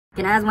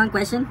Can I ask one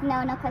question?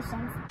 No, no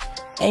questions.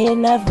 Ain't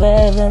enough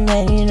forever,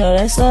 man, you know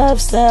that's up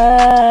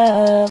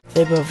stuff.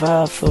 They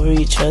provide for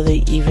each other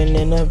even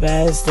in a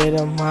bad state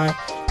of mind.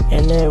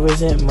 And there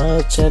isn't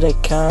much of the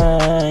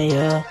kind,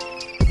 yeah.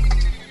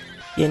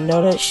 You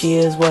know that she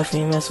is what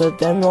we mess with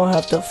them, don't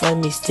have to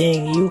find me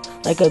sting you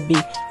like a bee.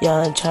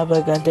 A&I Tribe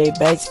got their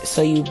backs,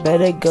 so you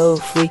better go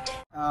free.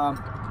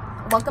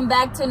 Welcome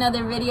back to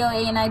another video,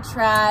 A&I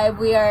Tribe.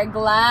 We are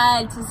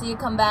glad to see you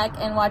come back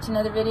and watch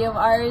another video of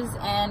ours,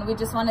 and we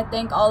just want to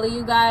thank all of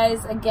you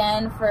guys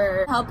again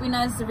for helping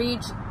us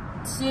reach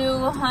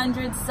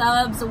 200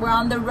 subs. We're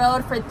on the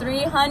road for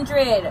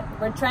 300.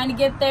 We're trying to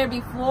get there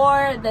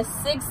before the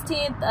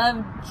 16th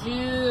of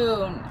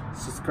June.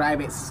 Subscribe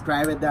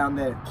it down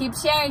there. Keep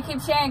sharing,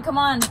 come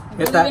on.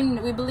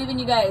 We believe in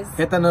you guys.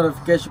 Hit the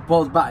notification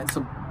post button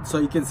so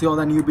you can see all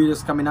the new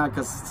videos coming out,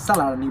 because it's a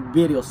lot of new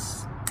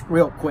videos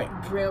real quick.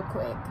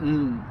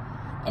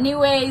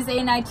 Anyways,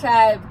 A&I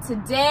Tribe,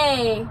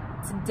 today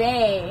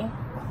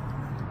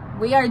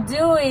we are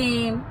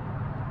doing...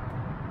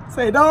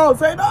 Say no,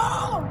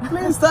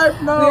 please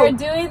type no. We are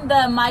doing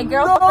the My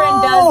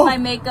Girlfriend Does My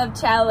Makeup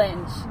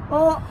challenge.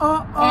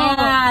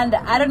 And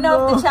I don't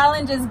know if the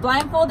challenge is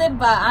blindfolded,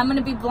 but I'm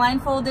gonna be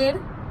blindfolded.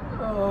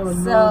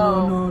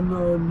 No.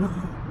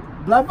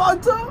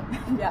 Blindfolded too?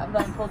 Yeah,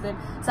 blindfolded.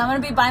 So I'm gonna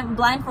be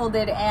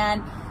blindfolded,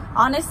 and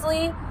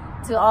honestly,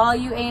 to all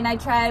you A&I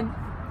Tribe,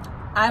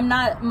 I'm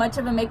not much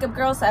of a makeup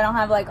girl, so I don't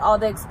have like all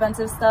the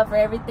expensive stuff or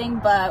everything,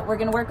 but we're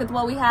gonna work with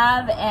what we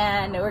have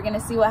and we're gonna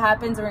see what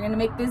happens. We're gonna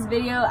make this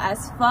video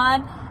as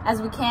fun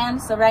as we can.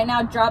 So right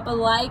now, drop a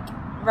like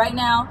right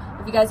now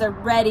if you guys are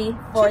ready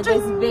for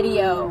this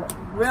video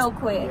real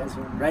quick. Yes,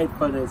 we're ready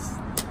for this.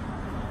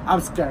 I'm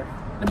scared.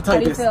 Let me tell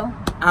you this. How do you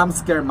feel? I'm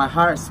scared. My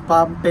heart's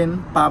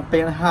pumping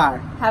hard.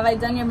 Have I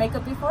done your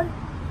makeup before?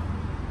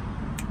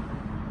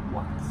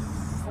 Once.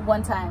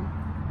 One time.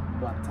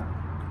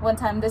 One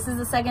time. This is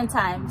the second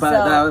time. But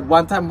so,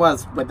 one time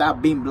was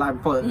without being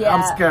blindfolded. Yeah,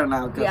 I'm scared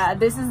now. Yeah,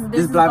 this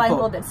is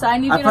blindfolded. So I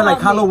need you to feel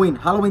like help me.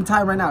 Halloween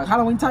time right now.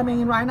 Halloween time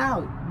ain't right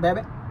now,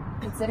 baby.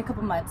 It's in a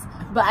couple months.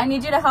 But I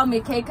need you to help me,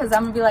 okay? Because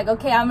I'm going to be like,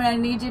 okay, I'm going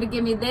to need you to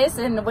give me this,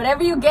 and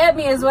whatever you get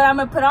me is what I'm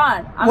going to put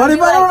on. What if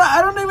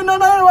I don't even know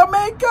nothing about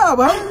makeup?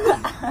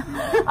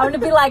 Huh? I'm going to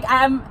be like,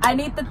 I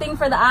need the thing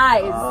for the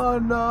eyes. Oh,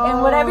 no.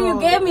 And whatever you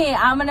give me,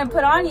 I'm going to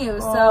put on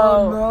you.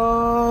 So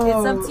no.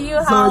 It's up to you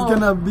how... So it's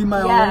going to be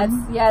my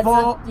own?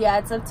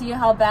 It's up to you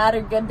how bad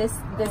or good this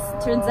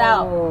turns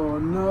out. Oh,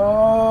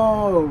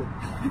 no.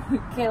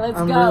 Okay, let's go.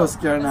 I'm real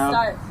scared now.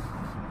 Start.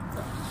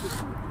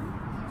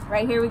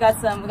 Right here we got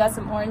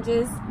some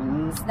oranges.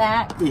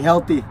 Snack. Eat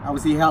healthy. I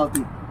was eat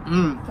healthy.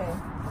 Okay.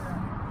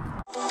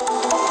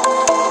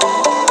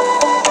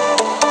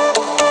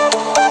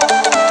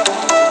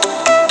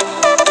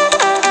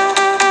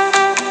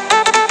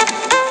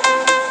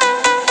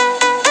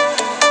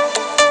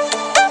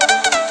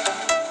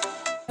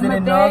 I'm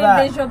a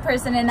very visual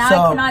person, and now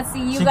I cannot see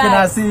you guys. She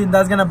cannot see.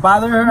 That's gonna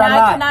bother her a lot.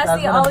 Now I cannot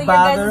see all of your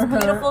guys'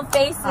 beautiful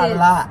faces. A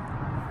lot.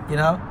 You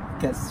know,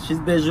 because she's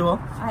visual.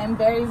 I am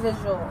very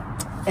visual.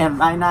 And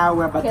right now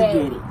we're about to get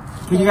it.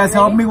 Can you guys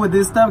help me with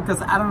this stuff?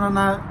 Because I don't know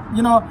now.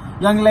 You know,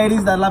 young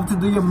ladies that love to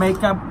do your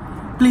makeup,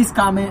 please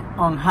comment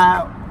on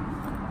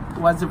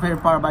what's your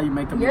favorite part about your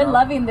makeup. You're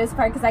loving this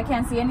part because I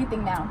can't see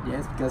anything now.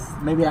 Yes, because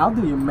maybe I'll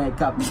do your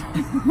makeup.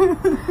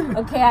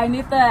 Okay, I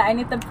need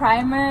the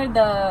primer,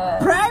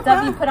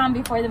 stuff you put on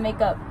before the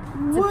makeup.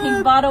 It's a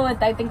pink bottle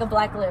with, I think, a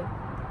black lid.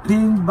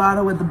 Pink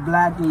bottle with a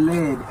black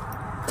lid.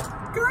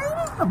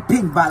 A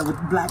pink bottle with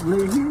a black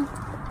lid here.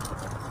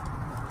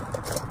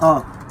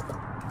 Oh,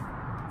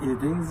 you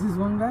think it's this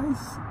one,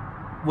 guys?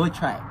 We'll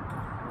try it.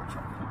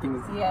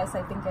 Yes,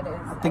 I think it is.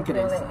 I think it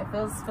is. It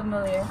feels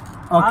familiar.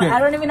 Okay. I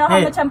don't even know how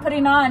much I'm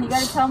putting on. You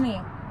gotta tell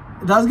me.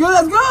 That's good.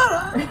 That's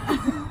good.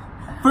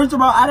 First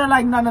of all, I don't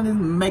like none of this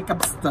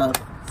makeup stuff.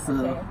 So.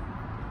 Okay.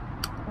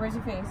 Where's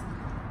your face?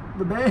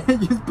 The bed.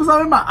 You just put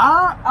something in my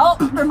eye. Oh,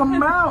 in my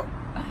mouth.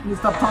 You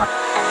stop talking.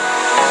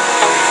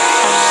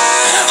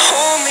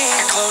 Hold me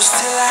close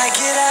till I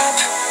get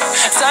up.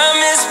 Time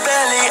is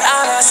barely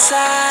on our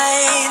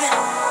side.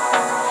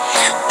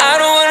 I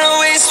don't wanna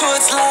waste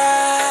what's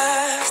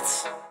left.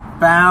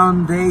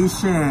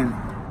 Foundation.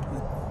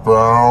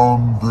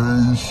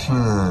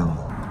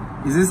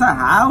 Is this a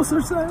house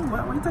or something? What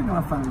are you talking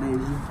about,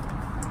 foundation?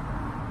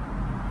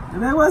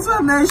 What's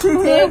foundation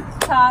here?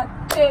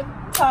 Tick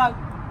tock.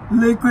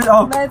 Liquid.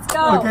 Oh, let's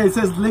go. Okay, it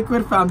says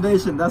liquid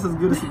foundation. That's as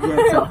good as it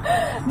gets. So.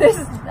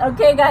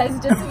 Okay, guys.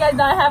 Just so you guys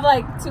know, I have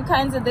like two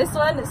kinds of this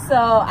one. So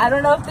I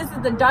don't know if this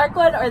is the dark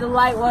one or the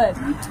light one.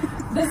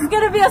 This is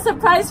gonna be a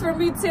surprise for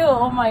me too.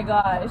 Oh my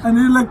gosh. And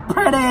you look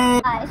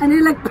pretty.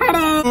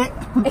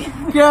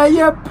 Girl,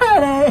 you're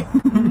pretty.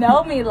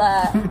 No,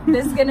 Mila.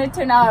 This is gonna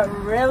turn out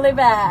really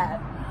bad.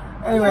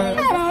 Anyway.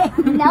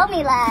 No,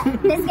 Mila.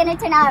 This is gonna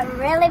turn out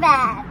really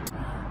bad.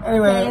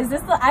 Anyway, is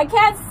this I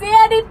can't see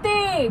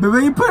anything.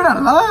 But you put it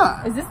a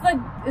lot. Is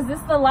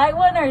this the light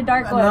one or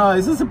dark one? No,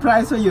 it's a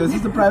surprise for you. It's a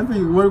surprise for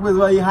you. Work with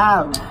what you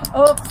have.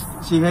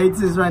 Oops. She hates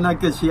this right now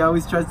because she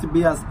always tries to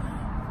be as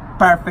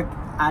perfect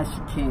as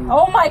she can.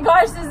 Oh my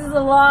gosh, this is a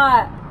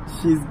lot.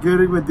 She's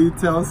good with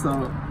details,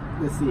 so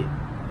let's see.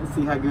 Let's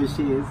see how good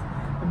she is.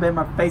 I bet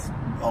my face.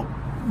 Oh,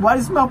 why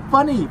does it smell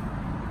funny?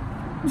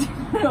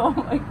 Oh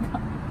my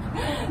god.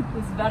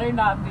 This better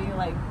not be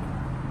like.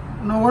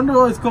 No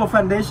wonder it's called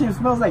foundation. It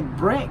smells like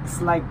bricks,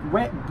 like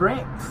wet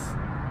bricks.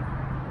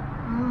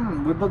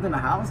 We're building a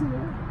house here.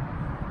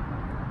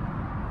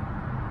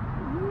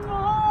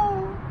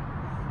 No.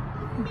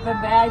 But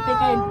I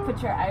think I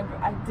put your eyebrow.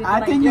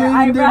 I think you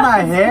even did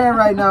my hair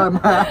right now.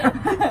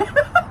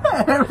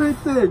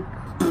 Everything.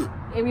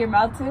 In your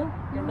mouth too?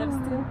 Your lips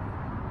too?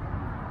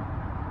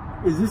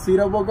 Is this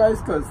eatable,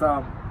 guys? Cause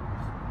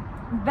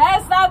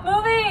Beth, stop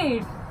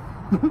moving!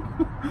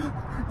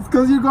 it's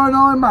cause you're going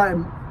on in my.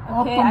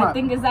 Okay, I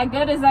think, is that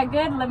good? Is that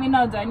good? Let me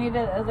know. Do I need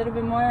a little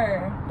bit more?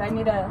 Or do I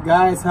need a...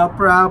 Guys, help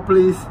her out,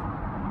 please.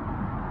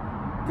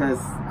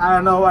 Because I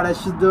don't know what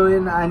she's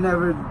doing. I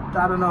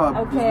don't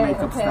know this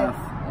makeup stuff.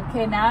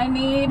 Okay, now I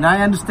need... Now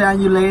I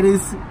understand you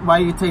ladies, why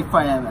you take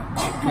forever,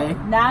 okay?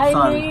 Now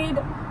I need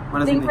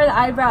thing for the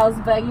eyebrows,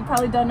 but you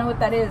probably don't know what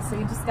that is. So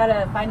you just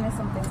gotta find me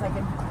something so I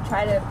can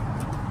try to...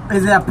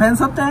 Is it a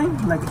pencil thing?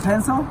 Like a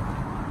pencil?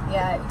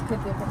 Yeah, it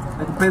could be a pencil.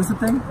 Like a pencil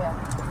thing? Yeah.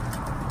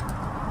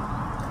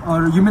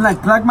 Or you mean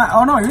like plug my...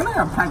 Oh no, you're not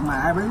gonna plug my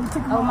eyebrow.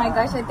 Oh my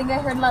gosh, I think I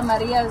heard La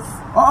Maria's...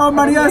 Oh,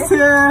 Maria's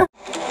here!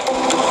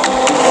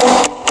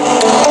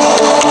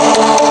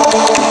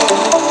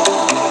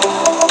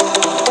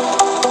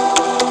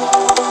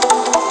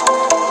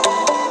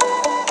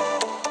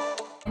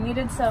 I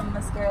needed some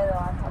mascara though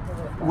on top of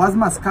it. What's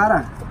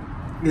mascara?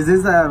 Is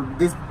this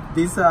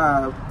this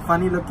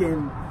funny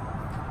looking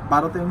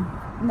bottle thing?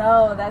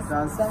 No, that's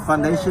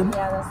foundation.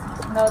 Yeah,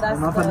 that's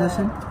no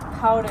foundation.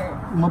 Powder.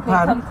 More okay,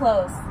 powder. come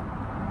close.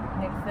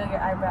 Like fill your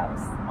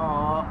eyebrows.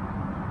 Oh.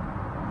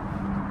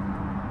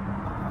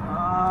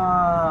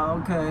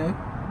 Okay.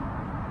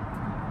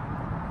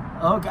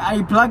 Okay, are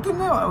you plugging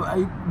them?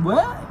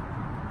 What?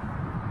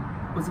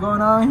 What's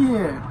going on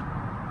here?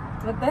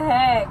 What the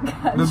heck?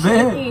 I'm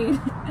shaking.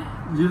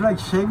 You're like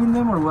shaving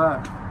them or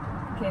what?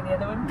 Okay, the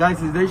other one.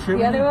 Guys, is they shaving?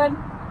 The other one.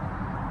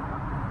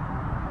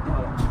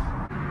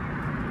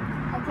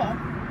 Okay.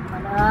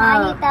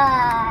 I need the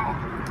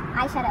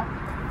eyeshadow.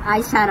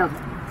 Eyeshadow.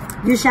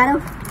 Your shadow?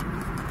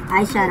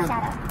 Eyeshadow.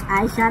 Eyeshadow.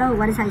 Eyeshadow?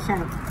 What is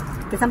eyeshadow?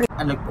 Can somebody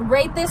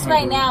rate this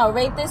right now?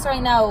 Rate this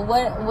right now.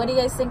 What do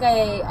you guys think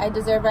I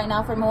deserve right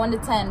now from a 1 to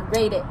 10?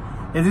 Rate it.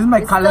 Is this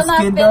my color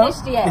skin though?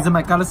 Yet. Is it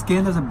my color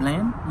skin? Does it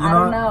blend? I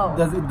don't know.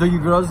 Do you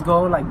girls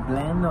go like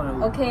blend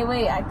or? Okay,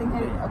 wait. I think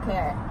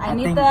I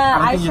need the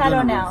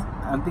eyeshadow now.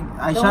 I think With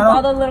eyeshadow.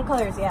 all the little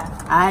colors, yeah.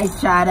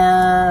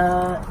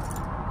 Eyeshadow.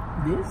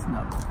 This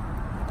no.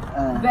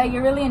 Bet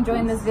you're really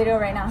enjoying this video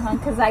right now, huh?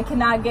 Because I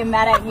cannot get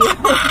mad at you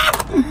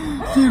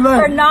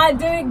for not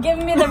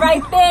giving me the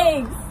right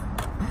things.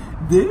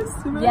 This?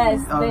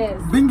 Yes,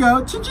 this.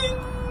 Bingo. Ching-ching.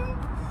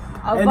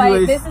 Oh,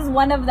 but this is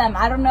one of them.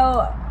 I don't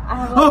know.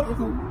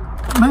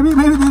 Maybe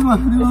this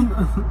one.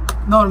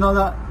 No,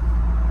 that.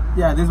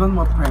 Yeah, this one's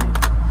more pretty.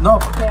 No,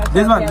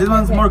 this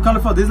one's more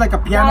colorful. This is like a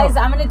piano. Guys,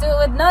 I'm gonna do it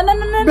with no.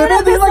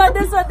 This one.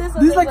 This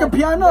is like a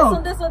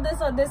piano. This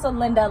one,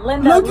 Linda.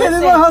 Look at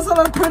this one has a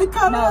lot of pretty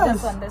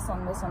colors. No, this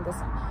one.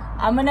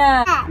 I'm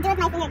gonna do it with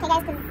my finger, okay,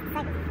 guys?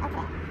 Like,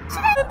 okay. She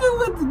gotta do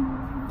with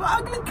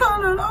ugly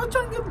colors. I'm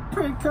trying to get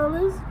pretty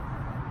colors.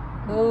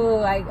 Ooh,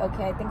 I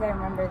think I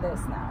remember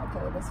this now.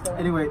 Okay, this feeling.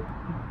 Anyway,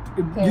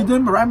 you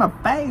didn't right my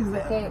face.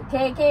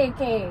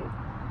 Okay.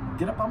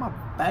 Get up on my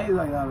face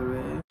like that,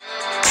 man.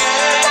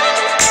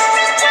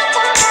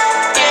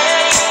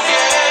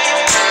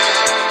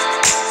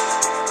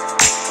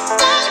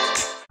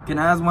 Can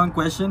I ask one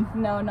question?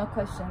 No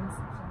questions.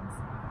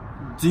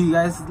 Do you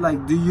guys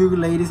do you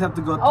ladies have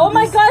to go through Oh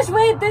my gosh,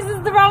 wait, this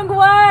is the wrong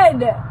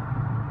one.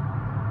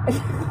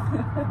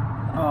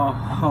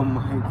 Oh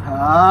my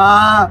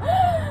god.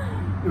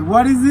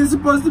 What is this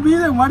supposed to be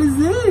then? What is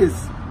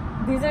this?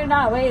 These are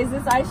not, wait, is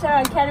this eyeshadow?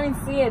 I can't even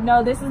see it.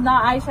 No, this is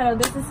not eyeshadow.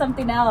 This is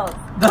something else.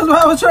 That's what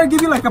I was trying to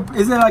give you,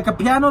 is it like a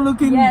piano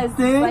looking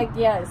thing?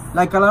 Yes.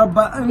 Like a lot of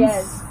buttons?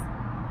 Yes.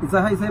 Is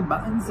that how you say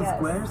buttons or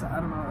squares? I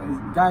don't know.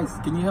 Guys,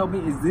 can you help me?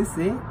 Is this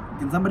it?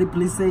 Can somebody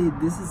please say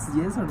this is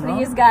yes or no?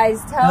 Please,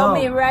 guys, tell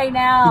me right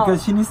now.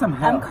 Because she needs some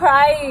help. I'm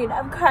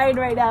crying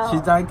right now.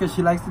 She's dying because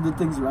she likes to do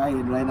things right.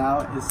 And right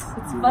now, it's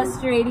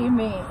frustrating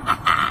me.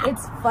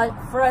 It's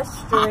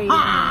frustrating me.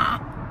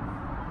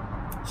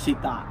 She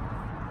thought.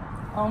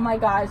 Oh my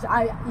gosh.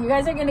 You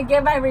guys are going to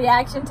get my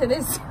reaction to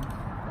this.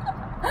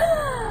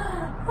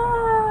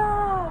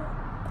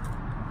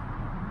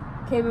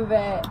 Okay,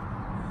 baby.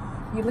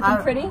 You looking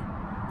pretty?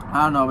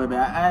 I don't know, baby.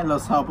 I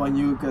lost hope on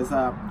you because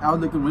I was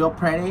looking real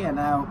pretty, and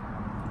now,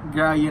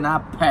 girl, you're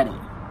not pretty.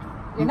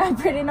 You're not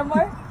pretty no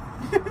more?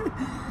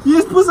 You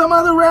just put some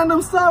other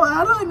random stuff.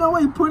 I don't know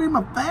what you put in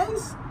my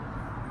face.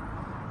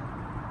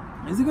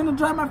 Is it gonna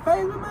dry my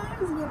face, baby?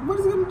 What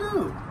is it gonna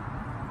do?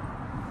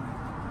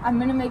 I'm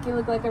gonna make you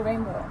look like a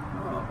rainbow.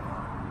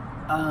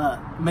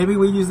 Maybe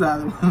we use that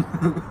one.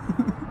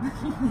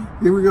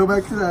 Here we go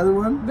back to the other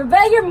one. Bebe,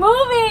 you're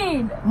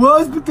moving. Well,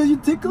 it's because you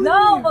tickle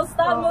No, me. well,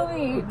 stop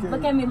moving. Okay.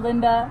 Look at me,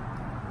 Linda.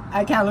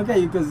 I can't look at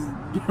you because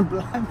you're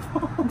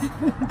blindfolded.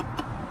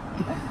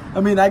 I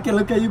mean, I can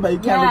look at you, but you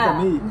can't look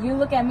at me. You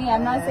look at me.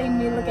 I'm not saying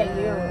me look at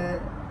you.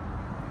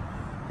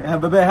 Yeah,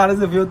 Bebe, how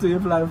does it feel to be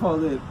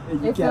blindfolded?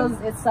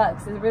 It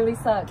sucks. It really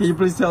sucks. Can you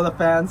please tell the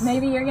fans?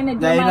 Maybe you're gonna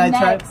do Yeah, my A&I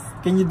Tribe. next.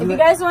 Can you do If you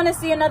that? guys want to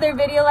see another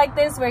video like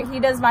this where he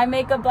does my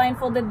makeup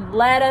blindfolded,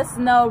 let us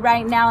know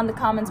right now in the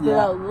comments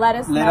below. Let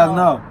us know. Let us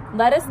know.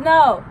 Let us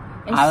know.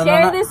 And I don't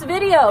share know this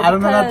video. I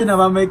don't know because- nothing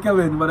about makeup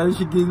and whatever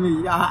she gives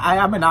me. I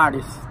am an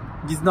artist.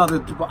 Just know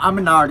that people. I'm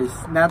an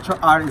artist, natural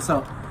artist.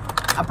 So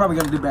I'm probably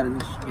gonna do better than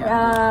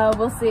she.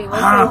 We'll see.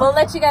 We'll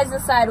let you guys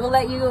decide. We'll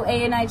let you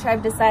A&I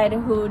Tribe decide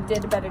who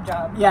did a better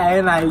job. Yeah,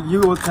 and you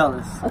will tell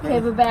us.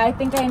 Okay, Bebe, I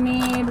think I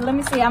need. Let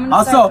me see. I'm gonna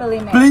Also, start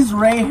filling it. please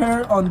rate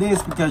her on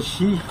this because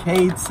she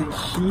hates it.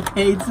 She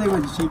hates it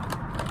when she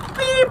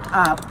beep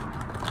up.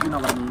 You know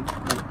what I mean?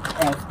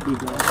 Like F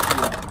big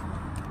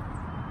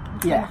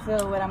F. Yeah. I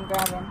feel what I'm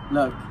grabbing.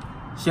 Look,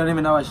 she don't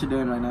even know what she's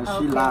doing right now. She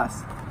Okay.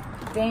 lost.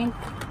 Think.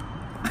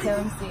 Okay,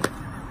 let me see.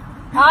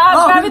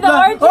 I'm grabbing the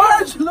orange.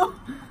 Orange, look.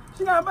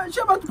 She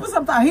about to put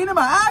some tahini in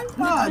my eye.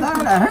 Oh, that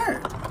would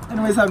hurt.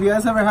 Anyways, have you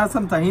guys ever had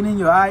some tahini in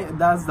your eye?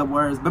 That's the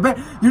worst. But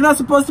you're not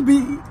supposed to be.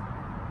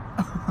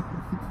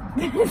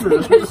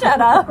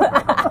 Shut up.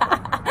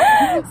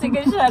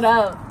 Sika, shut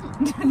up.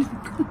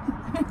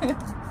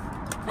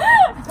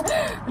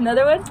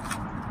 Another one?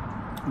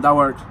 That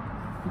worked.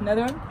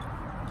 Another one?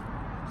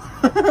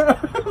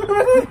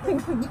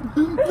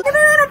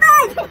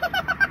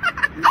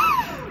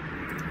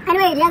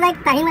 Anyway, do you have like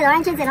tahini with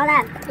oranges and all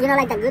that? You know,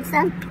 like the good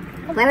stuff?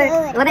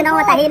 Whoever know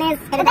what tahini is,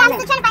 hit it But down I'm there.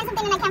 still trying to find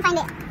something and I can't find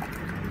it.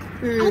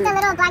 I need the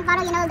little black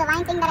bottle, you know, the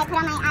wine thing that I put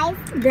on my eyes.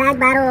 Black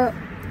bottle.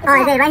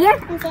 Oh, is it right here?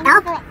 Let me see.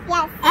 Elf?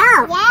 Yes.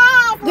 Elf?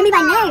 Yes. Give me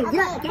my Lisa. name. Okay,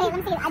 You know- okay, let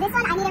me see. This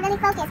one, I need to really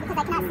focus because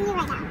I cannot see you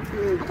right now.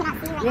 I cannot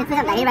see you right You now. put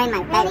some tahini right in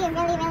my bag.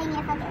 Really need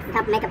to focus.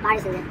 Help makeup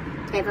artist is it?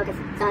 Okay, focus.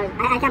 So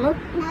I can't move?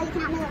 No, you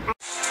cannot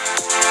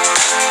move.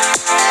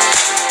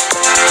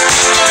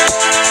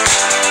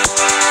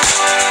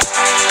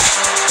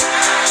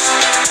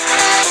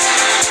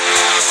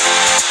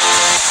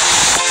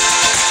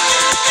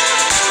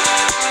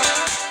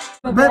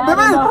 Bebe, I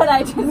don't know what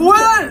I just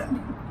What?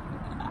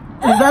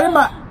 Is that in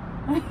my?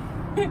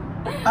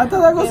 I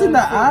thought that goes in the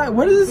eye.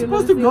 Where is it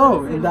supposed to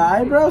go? In the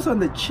eyebrows or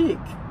the cheek?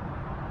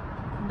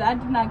 That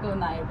did not go in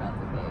the eyebrows,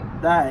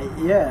 okay? That,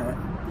 yeah.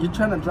 You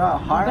trying to draw a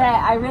heart? Bebe,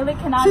 I really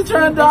cannot She's see.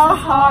 trying to This draw a is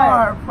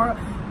hard. heart.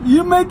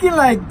 You making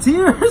like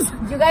tears.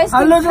 You guys I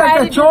can look try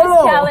like a to do cholo.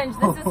 this challenge.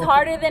 This is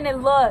harder than it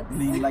looks.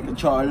 Me like a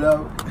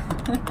cholo.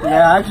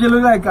 Yeah, I actually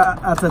look like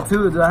a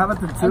tattoo. Do I have a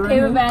tattoo? Okay,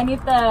 in Bebe, here? I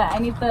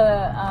need the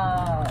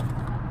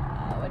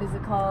what is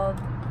it called?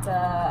 The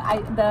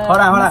Hold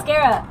on.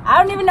 mascara. I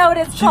don't even know what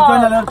it's She's going a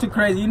called. little too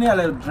crazy. You need a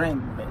little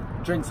drink. Babe.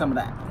 Drink some of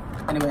that.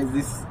 Anyways,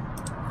 this.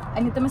 I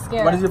need the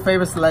mascara. What is your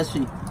favorite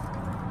slushy?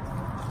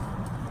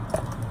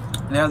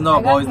 Let us know,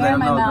 I got boys. hair Let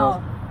in us my know,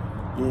 mouth.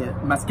 girls.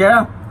 Yeah.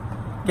 Mascara?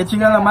 ¿Qué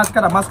chingada la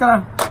máscara?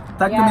 ¿Máscara?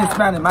 Talk to me in Yeah.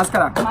 Spanish.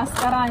 Máscara.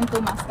 Mascara and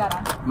tu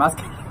mascara.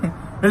 Mascara.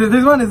 Is it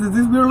this one? Is it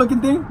this weird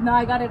looking thing? No,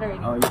 I got it already.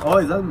 Oh,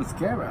 is that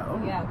mascara? Oh.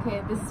 Yeah,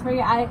 okay. This is for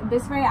your eye.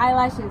 This is for your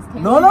eyelashes.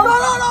 Can No, you- no, no,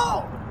 no,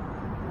 no!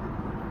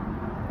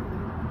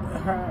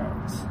 It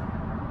hurts.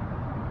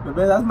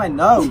 Baby, that's my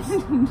nose.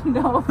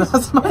 No.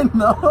 That's my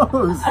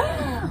nose.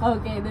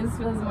 Okay, this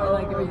feels more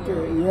like a video.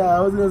 Okay, yeah, I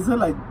was gonna say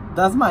like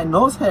that's my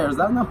nose hairs.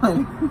 That's not my.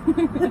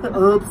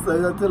 Oops, I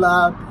got too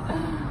loud.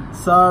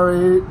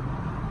 Sorry. Is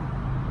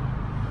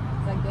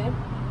that good?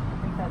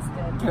 I think that's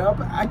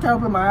good. I can't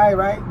open my eye,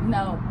 right?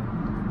 No.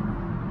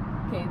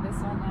 Okay, this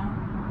one now.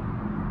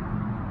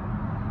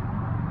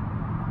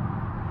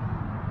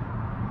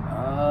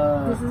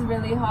 This is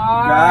really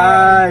hard.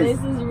 Guys.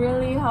 This is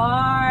really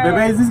hard.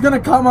 Baby, is this gonna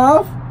come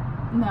off?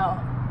 No.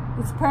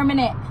 It's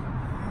permanent.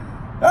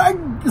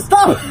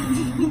 Stop!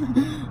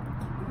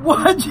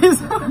 What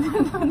just?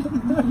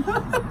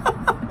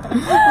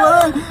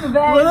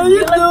 What are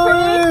you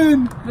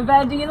doing?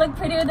 Bebe, do you look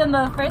prettier than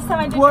the first time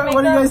I did your What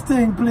makeup? do you guys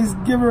think? Please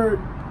give her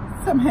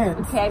some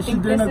hints. Okay, I She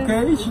think doing this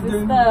okay? is, She is this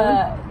doing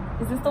the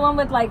is this the one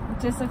with like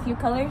just a few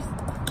colors?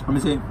 Let me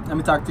see. Let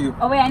me talk to you.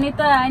 Oh wait, I need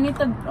the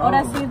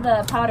ahora Oh. sí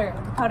the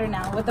powder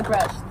now with the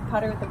brush.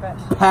 Powder with the brush.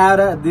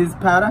 Powder, this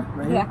powder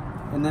right here,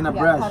 Yeah. and then a Yeah,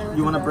 brush. powder with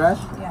You the want a brush?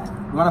 Yeah.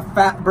 You want a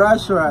fat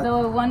brush or a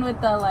The one with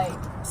the like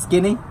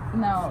skinny?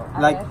 no.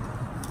 Like red.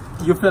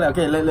 you feel it?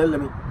 Okay, let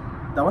me.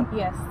 That one?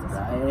 Yes. This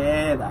one.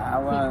 Yeah, that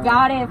You one.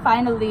 got it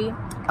finally.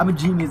 I'm a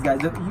genius, guys.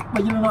 But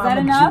you don't know Is that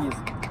I'm enough? a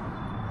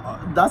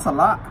genius. That's a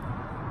lot.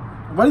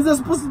 What is that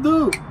supposed to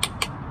do?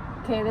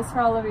 Okay, this for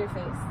all over your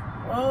face.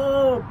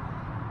 Oh,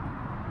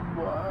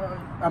 what?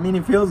 I mean,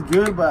 it feels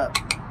good, but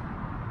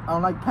I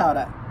don't like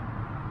powder.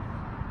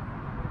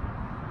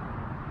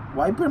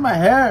 Why you put in my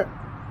hair?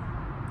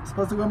 It's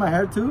supposed to go in my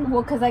hair too?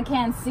 Well, cause I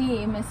can't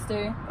see,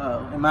 Mister.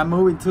 Oh, am I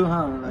moving too,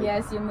 huh? Like,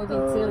 Yes, you're moving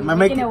too. am You're I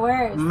making it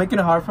worse. I'm making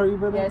it hard for you,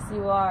 baby? Yes,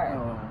 you are.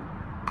 Oh,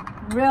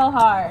 Real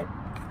hard.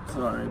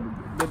 sorry, baby.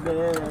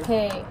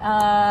 Okay,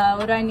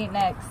 what do I need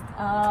next?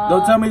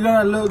 Don't tell me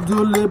you're gonna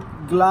do lip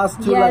gloss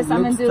too. Yes, like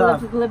I'm lip gonna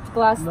stuff. do lip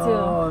gloss No, too.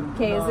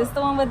 Okay, no. is this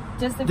the one with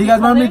just a few Do you guys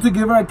want me colors? to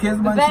give her a kiss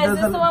when she Is does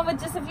this the one with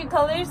just a few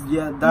colors?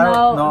 Yeah, that.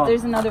 No,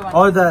 there's another one.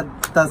 Or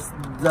that's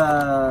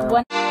the.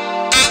 One.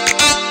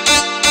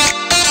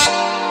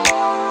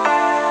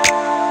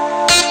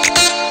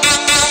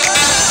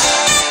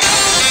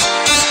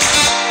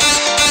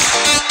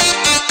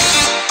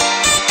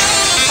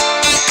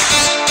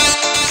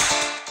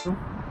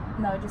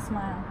 No, just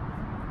smile.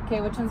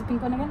 Okay, which one's the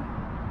pink one again?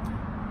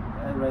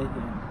 Right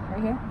here.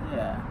 Right here?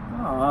 Yeah.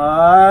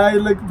 Oh, you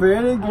look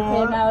pretty good.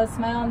 Okay, now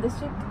smile on this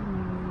cheek.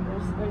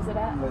 Where's it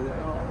at?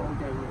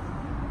 Okay.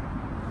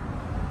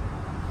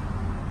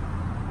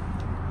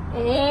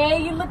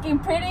 Hey, you looking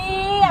pretty.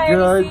 I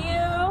already see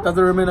you.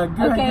 Doesn't remain a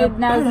good. Okay,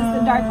 now is this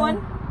the dark one?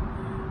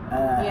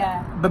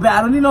 Yeah. But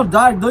I don't need no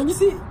dark. Don't you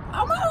see?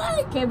 I'm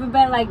like. Okay,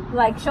 but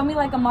like show me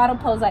like a model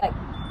pose, like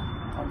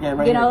Okay,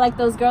 right you know, here. like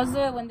those girls do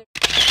it when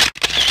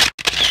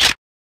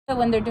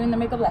they're doing their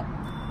makeup, like,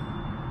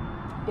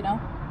 you know.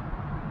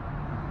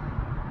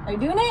 Are you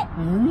doing it?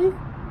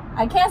 Mm-hmm.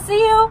 I can't see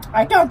you.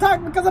 I can't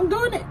talk because I'm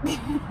doing it.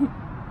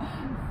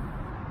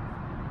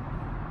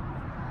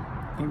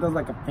 I think that's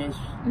like a fish.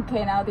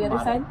 Okay, now the other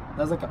side.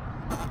 That's like a.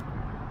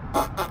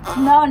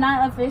 No,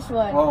 not a fish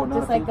one. Oh, not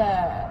just a like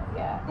fish.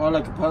 yeah. Or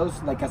like a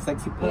pose, like a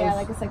sexy pose. Yeah,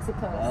 like a sexy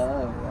pose.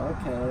 Oh,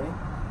 okay.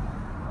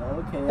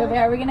 Okay. Baby,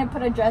 are we gonna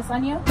put a dress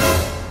on you?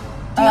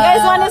 Do you guys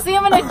want to see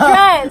him in a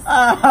dress?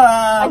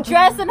 A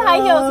dress and high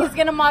heels. He's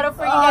gonna model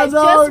for you guys,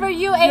 no, just for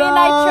you, A&I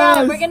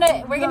Tribe.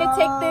 yes. We're gonna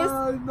take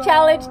this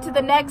challenge to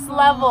the next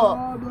level.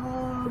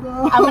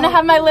 No. I'm gonna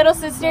have my little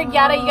sister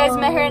Yara. You guys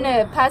met her in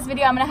a past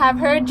video. I'm gonna have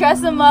her dress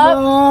him up,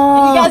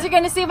 and you guys are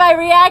gonna see my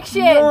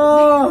reaction.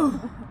 No.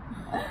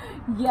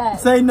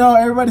 Yes. Say no.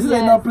 Everybody say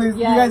Yes, no, please.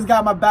 yes. You guys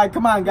got my back.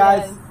 Come on,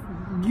 guys.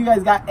 Yes. You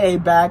guys got A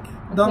back.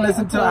 Don't Okay,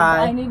 listen to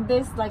I I. need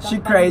this like She on the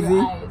bottom of crazy.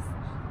 your eyes.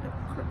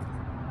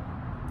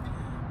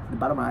 The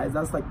bottom of my eyes.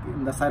 That's like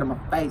in the side of my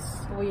face.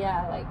 Well,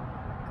 yeah, like.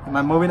 Am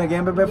I moving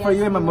again, baby, for Yes,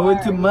 you? Am I moving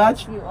are. too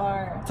much? Yes, you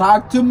are.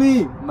 Talk to me,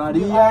 You are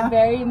Maria.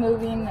 very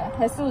moving.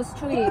 Jesus,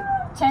 Chuy,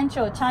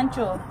 Chancho.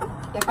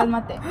 Ya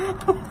calmate.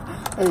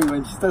 Hey,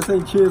 when she starts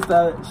saying cheers,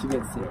 she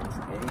gets serious.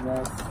 Okay,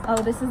 guys.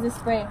 Oh, this is the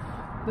spray.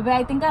 Baby,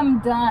 I think I'm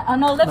done. Oh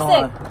no,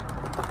 lipstick.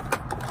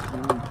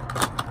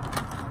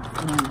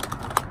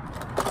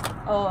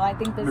 Oh, I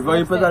think this Before is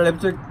you put that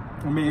lipstick,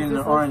 let me in Is the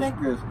this orange.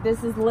 lipstick? Yes.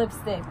 This is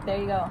lipstick. There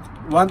you go.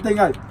 One thing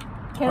I.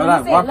 Okay, Hold let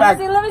on, me see. one fact.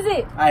 Let me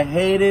see. I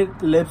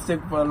hated lipstick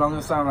for the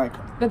longest time. Like,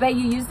 Baby,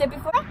 you used it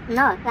before?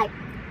 No, like,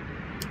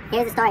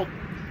 here's the story.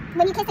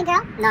 When you kiss a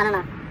girl,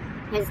 No.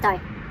 Here's the story.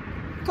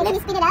 can you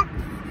speed it up?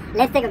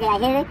 Lipstick, okay, I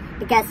hate it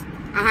because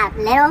I have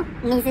little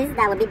nieces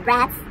that would be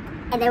brats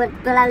and they would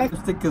pull out lipstick.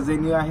 lipstick because they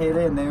knew I hated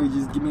it, and they would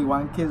just give me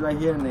one kiss right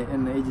here, and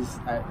it just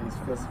it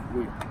feels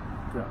weird,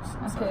 gross.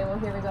 I'm Okay, sorry. well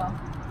here we go.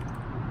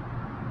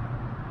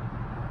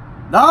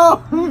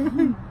 No,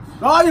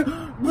 no, you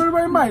put it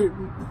right in my.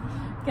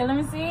 Okay, let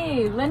me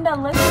see. Linda,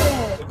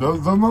 lipstick.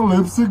 That's not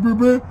lipstick,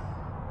 baby.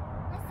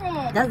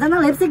 That's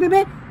not lipstick,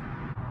 baby.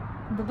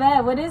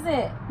 Baby, what is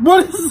it?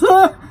 What is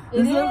that?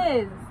 It that-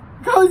 is.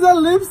 How is that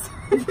lipstick?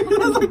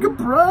 It's like a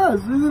brush.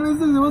 Is it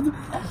lipstick?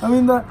 I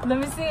mean that. Let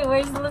me see.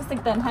 Where's the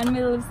lipstick then? Hand me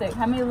the lipstick.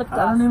 Hand me the lip I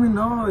gloss. don't even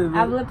know. If I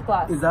have lip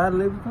gloss. Is that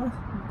lip gloss?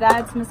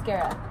 That's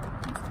mascara.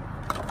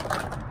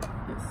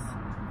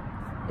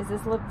 Yes. Is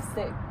this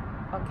lipstick?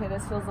 Okay,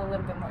 this feels a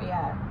little bit more.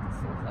 Yeah.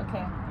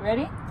 Okay,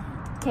 ready?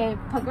 Okay,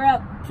 pucker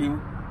up. What do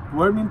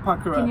you mean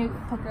pucker up? Can you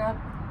pucker up?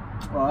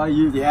 Oh,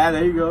 yeah,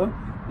 there you go.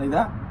 Like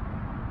that.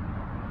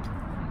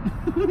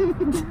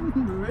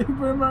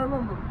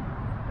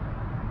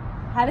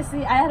 How to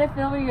see? I had to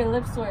feel where your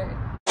lips were.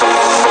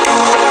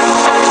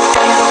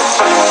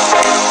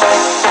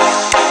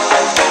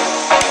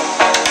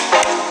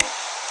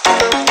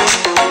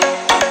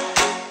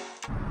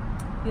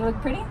 You look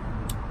pretty.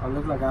 I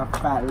look like I have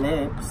fat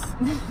lips.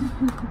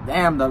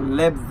 Damn, the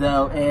lips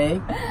though, eh?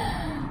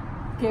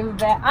 Give it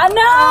back. I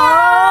know.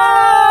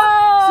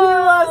 She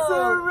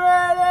wasn't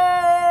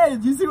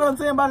ready. You see what I'm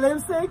saying about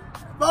lipstick?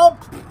 Oh.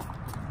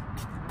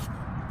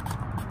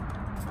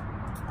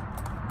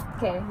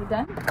 Okay, you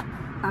done?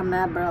 I'm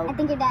mad, bro. I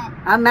think you're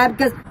done. I'm mad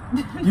because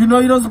You know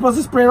you're not supposed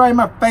to spray right in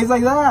my face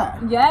like that.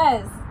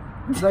 Yes.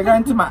 It's like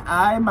into my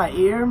eye, my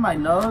ear, my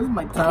nose,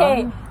 my tongue.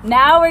 Okay,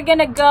 now we're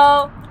gonna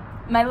go.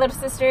 My little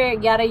sister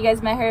Yara, you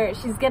guys met her.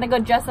 She's gonna go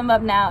dress them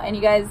up now, and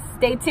you guys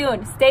stay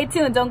tuned. Stay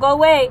tuned. Don't go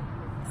away.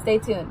 Stay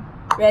tuned.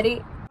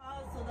 Ready?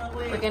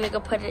 We're gonna go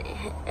put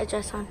a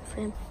dress on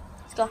for him.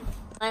 Let's go.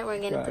 Alright,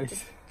 we're gonna put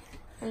this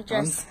I'm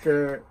dress.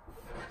 scared.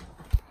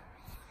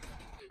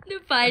 The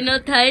final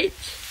touch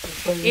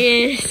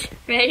is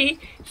ready,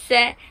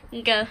 set,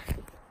 and go.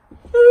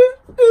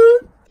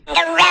 The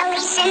rally,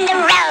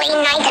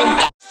 Cinderella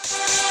night.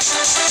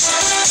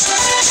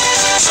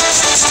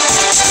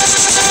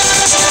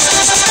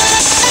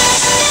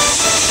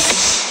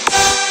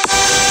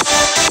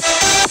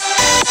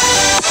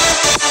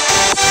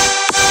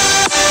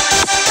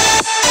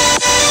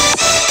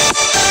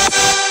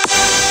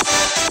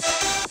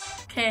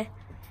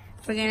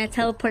 We're gonna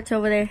teleport to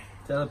over there.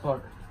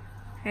 Teleport.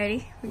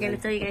 Ready? We're gonna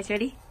throw you guys.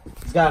 Ready?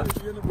 Let's go.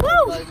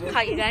 Woo!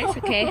 Caught you guys.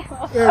 Okay.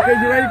 Okay,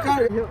 you ready,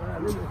 Carl?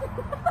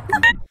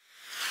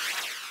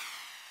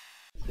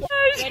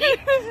 Ready?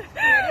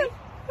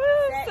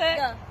 Set,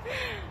 go.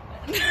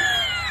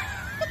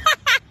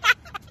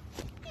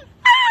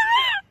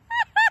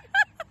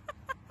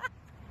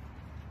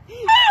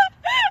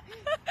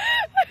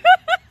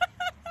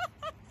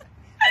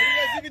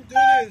 Even do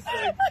this.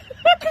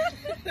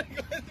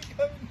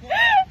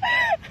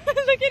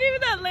 Look at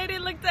even that lady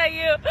looked at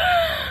you.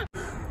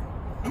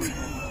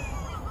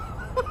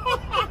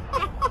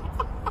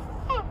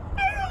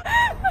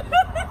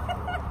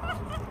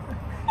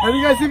 How do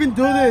you guys even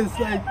do this?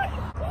 Like,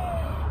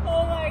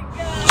 Oh my god.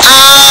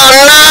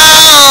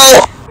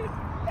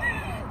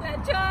 La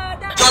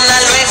chona. Chona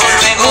luego,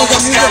 luego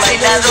busca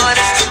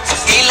bailadores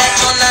y la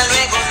chona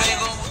luego,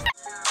 luego.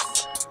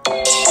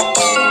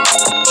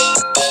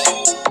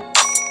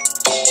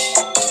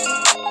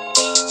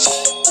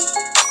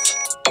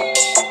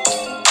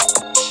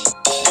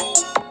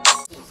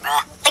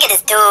 Look at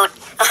this dude.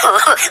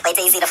 Wait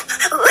till you see the.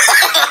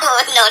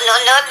 No.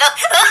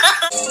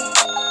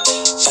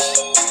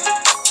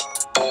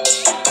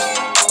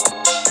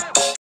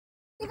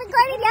 You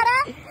recording, Yara?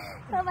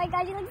 Oh my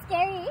god, you look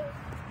scary.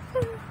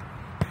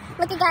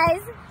 Look at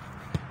guys.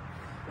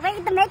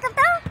 Wait, the makeup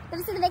though? Let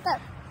me see the makeup.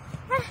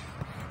 Wait,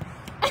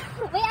 I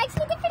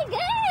actually did pretty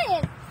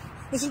good.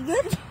 Is she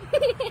good?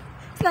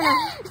 What's going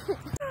on?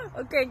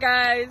 Okay,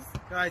 guys.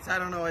 guys, I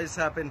don't know what just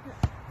happened.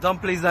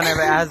 Please don't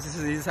ever ask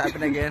this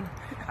happen again.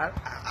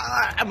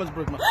 I must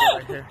break my foot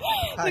right here.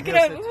 Look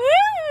at him.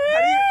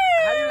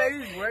 How do you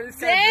ladies wear this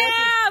kind of dresses?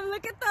 Damn,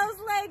 look at those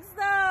legs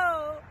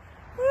though.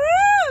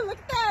 Woo, look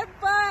at that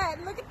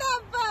butt. Look at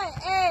that butt.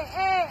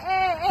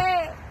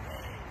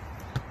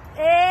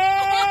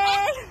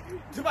 Hey.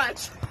 Too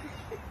much.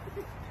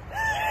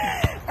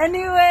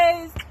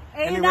 Anyways,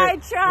 A&I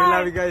Tribe. We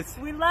love you guys.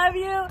 We love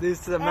you. This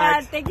is the And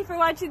max. thank you for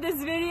watching this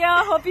video.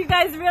 Hope you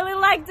guys really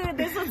liked it.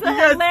 This was a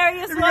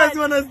hilarious if one. you guys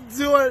want to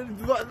do it,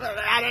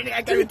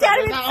 I can't even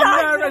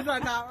talk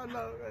right now.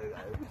 No.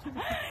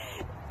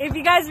 If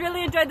you guys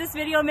really enjoyed this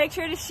video, make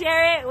sure to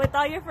share it with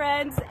all your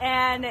friends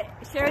and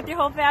share it with your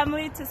whole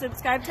family, to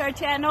subscribe to our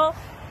channel.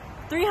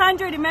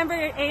 300, remember,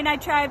 A&I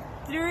Tribe,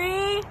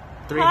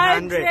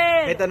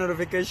 300. Hit the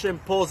notification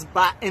post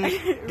button,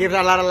 give it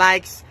a lot of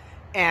likes,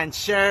 and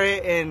share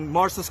it, and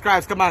more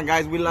subscribes. Come on,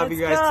 guys, we love you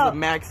guys to the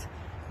max.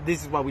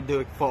 This is what we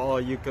do for all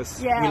of you,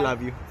 because we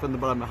love you from the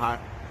bottom of my heart.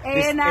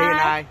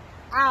 A&I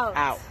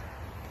out.